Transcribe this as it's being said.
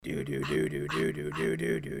Irish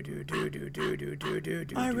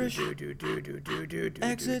exit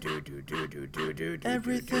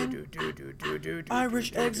everything.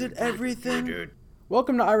 Irish exit everything.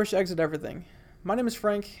 Welcome to Irish Exit Everything. My name is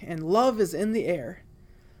Frank, and love is in the air,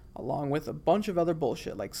 along with a bunch of other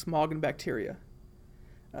bullshit like smog and bacteria.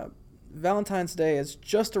 Valentine's Day is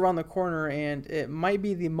just around the corner, and it might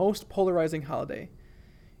be the most polarizing holiday.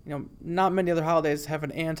 You know, not many other holidays have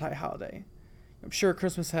an anti-holiday. I'm sure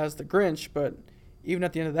Christmas has the Grinch, but even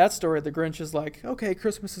at the end of that story, the Grinch is like, okay,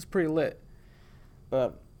 Christmas is pretty lit.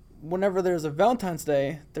 But whenever there's a Valentine's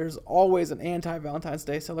Day, there's always an anti-Valentine's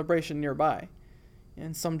Day celebration nearby.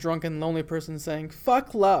 And some drunken, lonely person saying,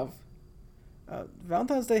 fuck love.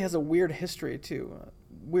 Valentine's Day has a weird history, too.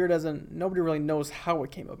 Weird as in nobody really knows how it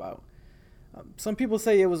came about. Some people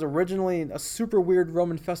say it was originally a super weird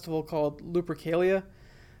Roman festival called Lupercalia,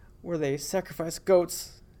 where they sacrifice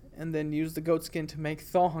goats and then use the goat skin to make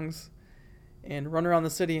thongs and run around the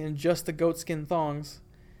city in just the goat skin thongs.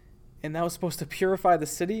 And that was supposed to purify the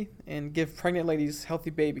city and give pregnant ladies healthy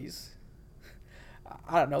babies.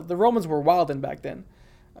 I don't know, the Romans were wildin' back then.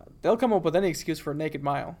 They'll come up with any excuse for a naked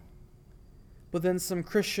mile. But then some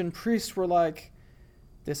Christian priests were like,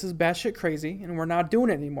 this is batshit crazy and we're not doing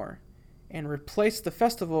it anymore, and replaced the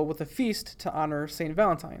festival with a feast to honor St.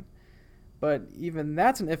 Valentine. But even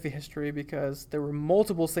that's an iffy history because there were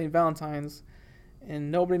multiple St. Valentines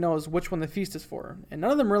and nobody knows which one the feast is for, and none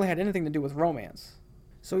of them really had anything to do with romance.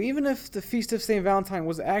 So even if the Feast of St. Valentine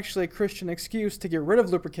was actually a Christian excuse to get rid of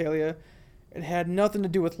Lupercalia, it had nothing to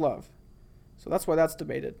do with love. So that's why that's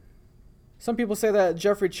debated. Some people say that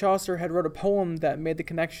Geoffrey Chaucer had wrote a poem that made the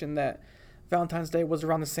connection that Valentine's Day was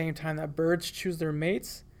around the same time that birds choose their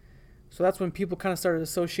mates. So that's when people kind of started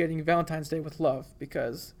associating Valentine's Day with love,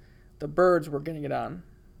 because the birds were getting it on.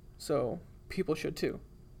 So people should too.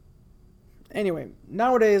 Anyway,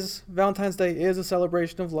 nowadays, Valentine's Day is a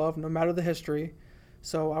celebration of love, no matter the history.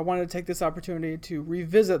 So I wanted to take this opportunity to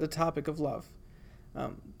revisit the topic of love.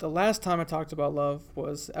 The last time I talked about love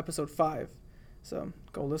was episode 5. So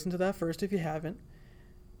go listen to that first if you haven't.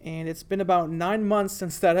 And it's been about 9 months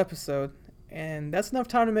since that episode. And that's enough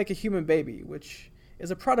time to make a human baby, which is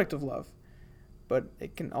a product of love. But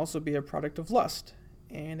it can also be a product of lust,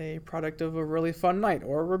 and a product of a really fun night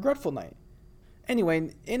or a regretful night. Anyway,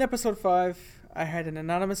 in episode 5, I had an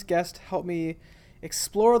anonymous guest help me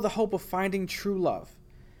explore the hope of finding true love.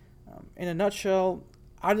 In a nutshell,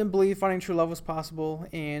 I didn't believe finding true love was possible,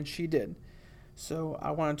 and she did. So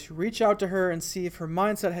I wanted to reach out to her and see if her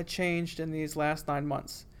mindset had changed in these last 9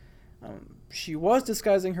 months. She was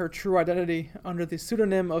disguising her true identity under the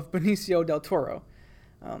pseudonym of Benicio del Toro.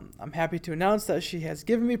 I'm happy to announce that she has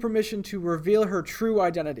given me permission to reveal her true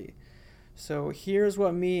identity. So here's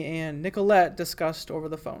what me and Nicolette discussed over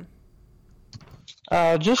the phone.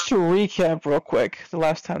 Just to recap real quick, the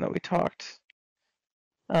last time that we talked,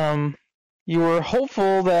 you were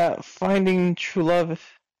hopeful that finding true love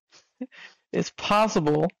is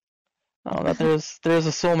possible, that there's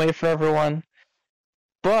a soulmate for everyone,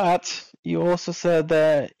 but you also said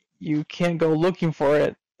that you can't go looking for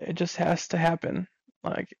it. It just has to happen,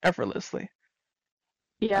 like, effortlessly.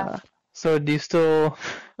 Yeah. So do you still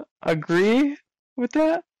agree with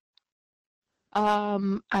that?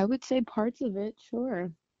 I would say parts of it,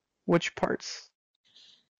 sure. Which parts?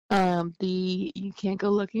 You can't go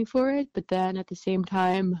looking for it, but then at the same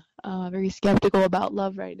time, very skeptical about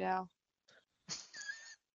love right now.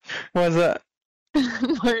 Why is that?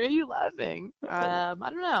 Why are you laughing? I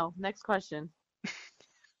don't know. Next question.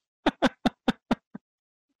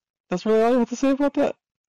 That's really all you have to say about that?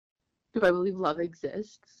 Do I believe love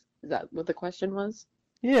exists? Is that what the question was?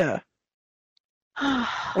 Yeah. Well,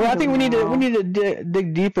 I think we need to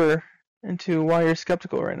dig deeper into why you're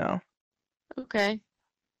skeptical right now. Okay.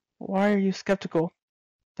 Why are you skeptical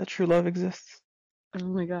that true love exists? Oh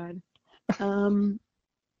my God.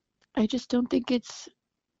 I just don't think it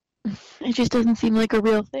just doesn't seem like a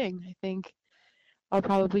real thing. I think I'll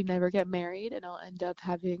probably never get married and I'll end up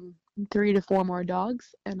having 3 to 4 more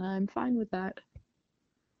dogs, and I'm fine with that.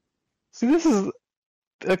 See, this is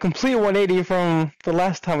a complete 180 from the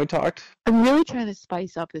last time we talked. I'm really trying to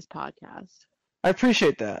spice up this podcast. I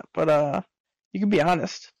appreciate that, but you can be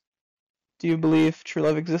honest. Do you believe true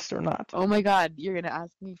love exists or not? Oh my God, you're gonna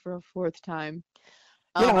ask me for a 4th time.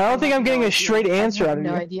 Yeah, I don't think I'm getting a straight answer out of you.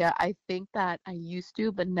 No idea. I think that I used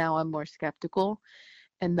to, but now I'm more skeptical,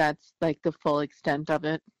 and that's like the full extent of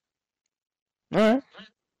it. All right.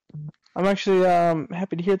 I'm actually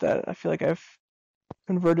happy to hear that. I feel like I've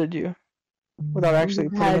converted you without actually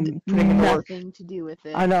putting in the work. Nothing to do with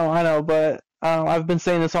it. I know, but I've been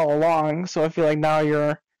saying this all along, so I feel like now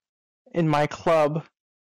you're in my club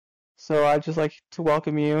So I'd just like to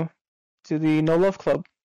welcome you to the No Love Club.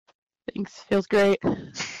 Thanks. Feels great.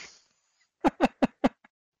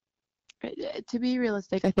 To be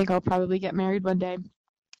realistic, I think I'll probably get married one day.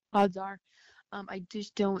 Odds are. I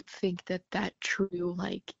just don't think that true,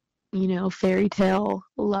 like, fairy tale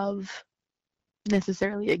love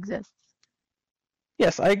necessarily exists.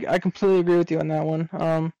 Yes, I completely agree with you on that one.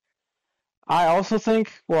 I also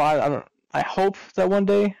think, well, I don't, I hope that one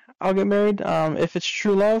day I'll get married. If it's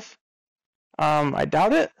true love, I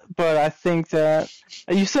doubt it, but I think that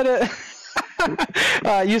you said it.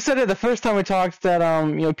 You said it the first time we talked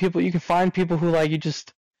that people, you can find people who like you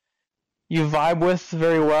vibe with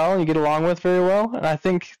very well and you get along with very well, and I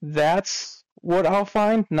think that's what I'll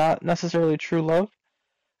find, not necessarily true love.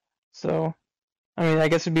 So, I mean, I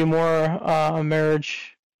guess it'd be more a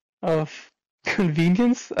marriage of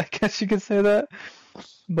convenience, I guess you could say that.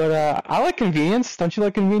 But I like convenience. Don't you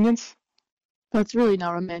like convenience? That's really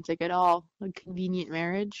not romantic at all. A convenient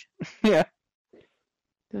marriage. Yeah.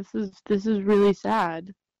 This is really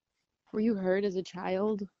sad. Were you hurt as a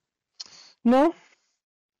child? No?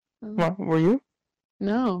 Oh, Well, were you?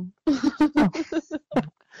 no.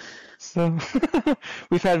 So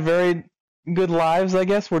we've had very good lives, I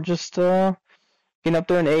guess. We're just getting up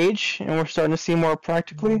there in age, and we're starting to see more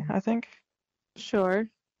practically, I think. Sure.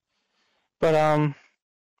 But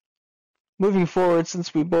moving forward,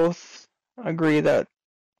 since we both agree that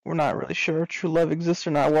we're not really sure if true love exists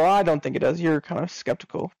or not, well, I don't think it does. You're kind of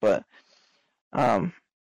skeptical, but so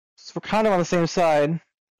we're kind of on the same side.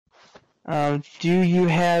 Do you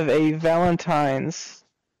have a Valentine's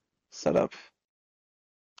set up?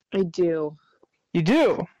 I do. You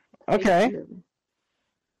do? I Okay. do.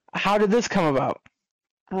 How did this come about?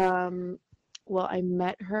 Well, I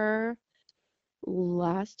met her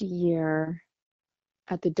last year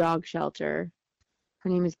at the dog shelter. Her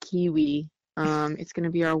name is Kiwi. It's gonna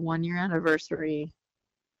be our 1 year anniversary.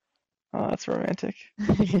 Oh, that's romantic.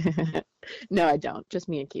 No, I don't. Just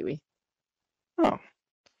me and Kiwi. Oh.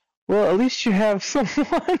 Well, at least you have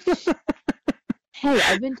someone. Hey,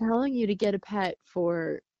 I've been telling you to get a pet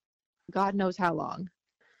for God knows how long.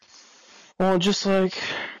 Well, just like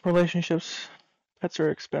relationships, pets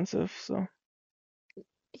are expensive, so.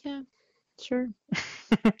 Yeah, sure.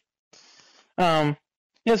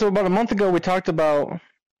 Yeah, so about a month ago we talked about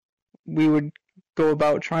we would go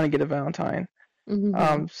about trying to get a Valentine.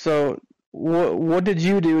 Mm-hmm. So what did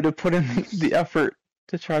you do to put in the effort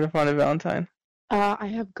to try to find a Valentine? I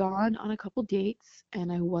have gone on a couple dates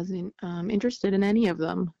and I wasn't interested in any of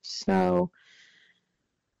them. So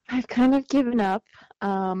I've kind of given up.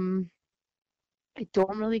 I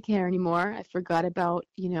don't really care anymore. I forgot about,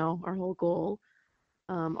 our whole goal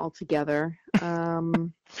altogether.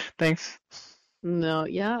 Thanks. No,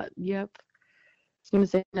 yeah, yep. I was gonna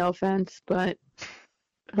say no offense, but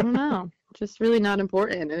I don't know. Just really not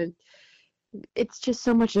important. And it's just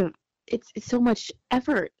so much of it's so much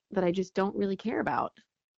effort that I just don't really care about.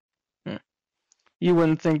 You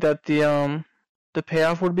wouldn't think that the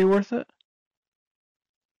payoff would be worth it?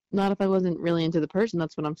 Not if I wasn't really into the person,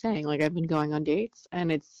 that's what I'm saying. Like I've been going on dates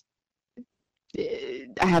and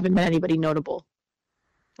I haven't met anybody notable.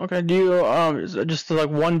 Okay, do you is it just like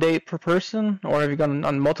one date per person, or have you gone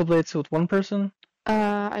on multiple dates with one person?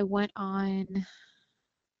 I went on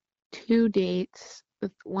 2 dates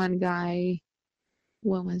with one guy.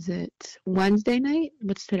 When was it? Wednesday night?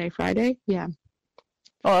 What's today? Friday? Yeah.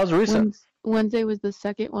 Oh, that was recent. Wednesday was the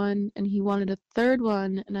second one, and he wanted a third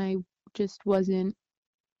one, and I just wasn't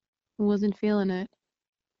feeling it.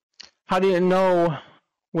 How do you know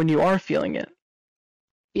when you are feeling it?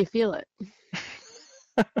 You feel it.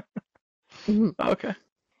 Mhm. Okay.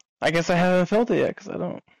 I guess I haven't felt it yet because I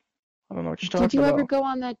don't know what you're talking Did you ever about. go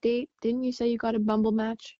on that date? Didn't you say you got a Bumble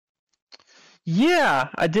match? Yeah,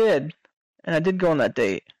 I did. And I did go on that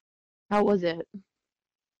date. How was it?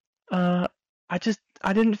 Uh, I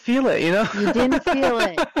didn't feel it, you know? You didn't feel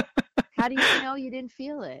it. How do you know you didn't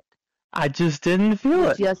feel it? I just didn't feel You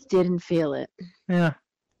it. just didn't feel it. Yeah.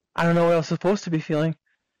 I don't know what I was supposed to be feeling.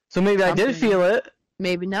 So maybe I did Something. feel it.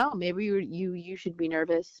 Maybe no. Maybe you should be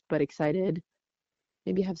nervous but excited.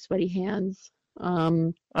 Maybe have sweaty hands.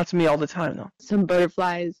 That's me all the time, though. Some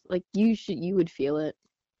butterflies. Like you would feel it.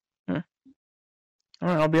 All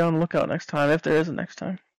right, I'll be on the lookout next time, if there is a next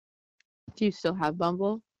time. Do you still have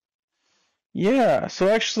Bumble? Yeah, so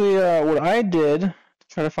actually, what I did to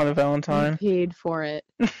try to find a You Valentine. paid for it.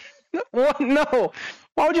 Well, no.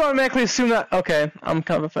 Why would you automatically assume that? Okay, I'm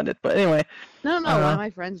kind of offended, but anyway. No, one of my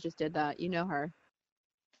friends just did that. You know her.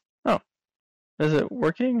 Oh, is it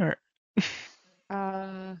working or?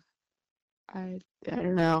 I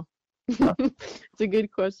don't know. Huh. It's a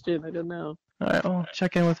good question. I don't know. All right, well,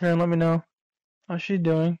 check in with her and let me know how she's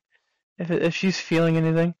doing, if she's feeling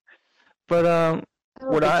anything. But I don't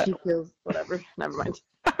what think I she feels whatever. Never mind.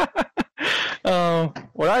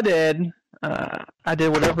 what I did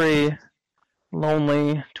what every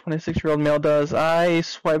lonely 26-year-old male does. I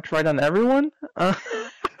swiped right on everyone.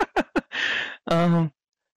 Um,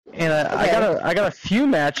 and Okay. I got a few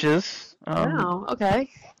matches. Wow. Okay.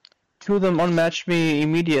 2 of them unmatched me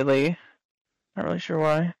immediately. Not really sure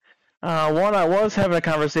why. One I was having a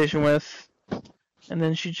conversation with, and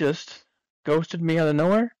then she just ghosted me out of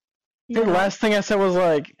nowhere. I think the Yeah. last thing I said was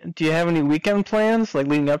like, "Do you have any weekend plans?" Like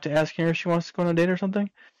leading up to asking her if she wants to go on a date or something.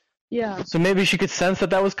 Yeah. So maybe she could sense that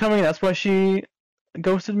that was coming. That's why she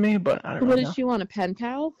ghosted me. But I don't What really does know. she want? A pen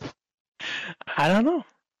pal? I don't know.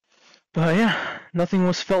 But yeah, nothing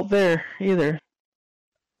was felt there either.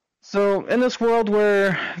 So in this world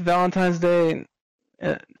where Valentine's Day,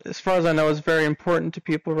 as far as I know, is very important to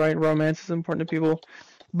people, right? Romance is important to people.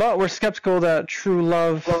 But we're skeptical that true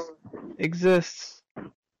love exists.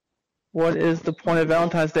 What is the point of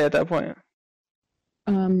Valentine's Day at that point?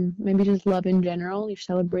 Maybe just love in general. You're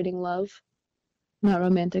celebrating love, not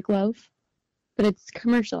romantic love. But it's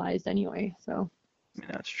commercialized anyway, so. I mean,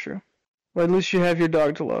 that's true. But at least you have your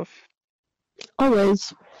dog to love.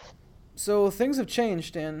 Always. So things have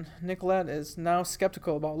changed, and Nicolette is now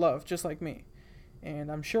skeptical about love, just like me.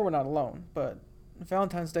 And I'm sure we're not alone, but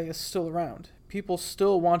Valentine's Day is still around. People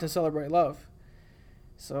still want to celebrate love.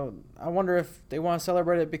 So I wonder if they want to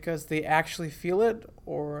celebrate it because they actually feel it,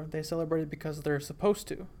 or they celebrate it because they're supposed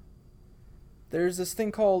to. There's this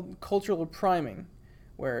thing called cultural priming,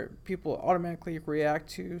 where people automatically react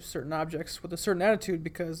to certain objects with a certain attitude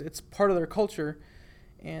because it's part of their culture,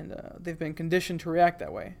 and they've been conditioned to react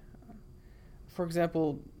that way. For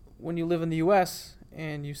example, when you live in the U.S.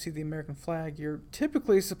 and you see the American flag, you're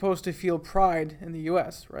typically supposed to feel pride in the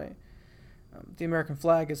U.S., right? The American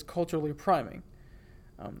flag is culturally priming.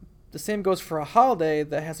 The same goes for a holiday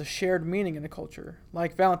that has a shared meaning in a culture,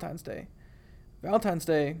 like Valentine's Day. Valentine's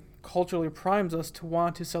Day culturally primes us to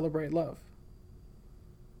want to celebrate love.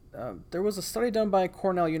 There was a study done by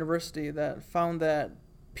Cornell University that found that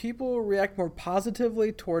people react more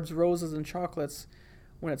positively towards roses and chocolates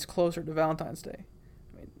when it's closer to Valentine's Day.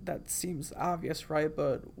 I mean, that seems obvious, right?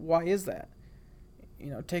 But why is that?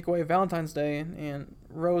 Take away Valentine's Day and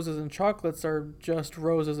roses and chocolates are just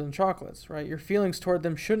roses and chocolates, right? Your feelings toward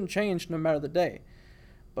them shouldn't change no matter the day.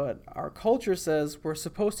 But our culture says we're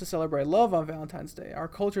supposed to celebrate love on Valentine's Day. Our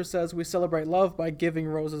culture says we celebrate love by giving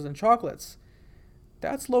roses and chocolates.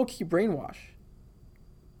 That's low-key brainwash.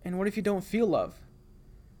 And what if you don't feel love?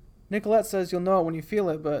 Nicolette says you'll know it when you feel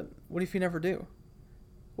it, but what if you never do?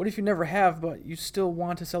 What if you never have, but you still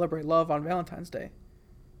want to celebrate love on Valentine's Day?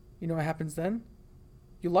 You know what happens then?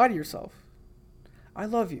 You lie to yourself. I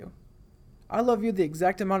love you. I love you the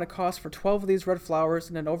exact amount it costs for 12 of these red flowers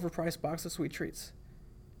and an overpriced box of sweet treats.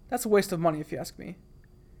 That's a waste of money if you ask me.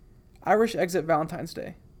 Irish exit Valentine's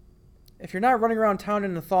Day. If you're not running around town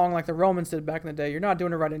in a thong like the Romans did back in the day, you're not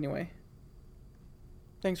doing it right anyway.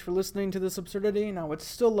 Thanks for listening to this absurdity, and I would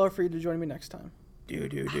still love for you to join me next time.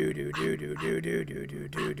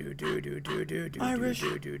 Irish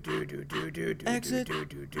exit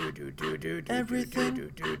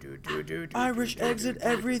everything. Irish exit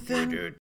everything.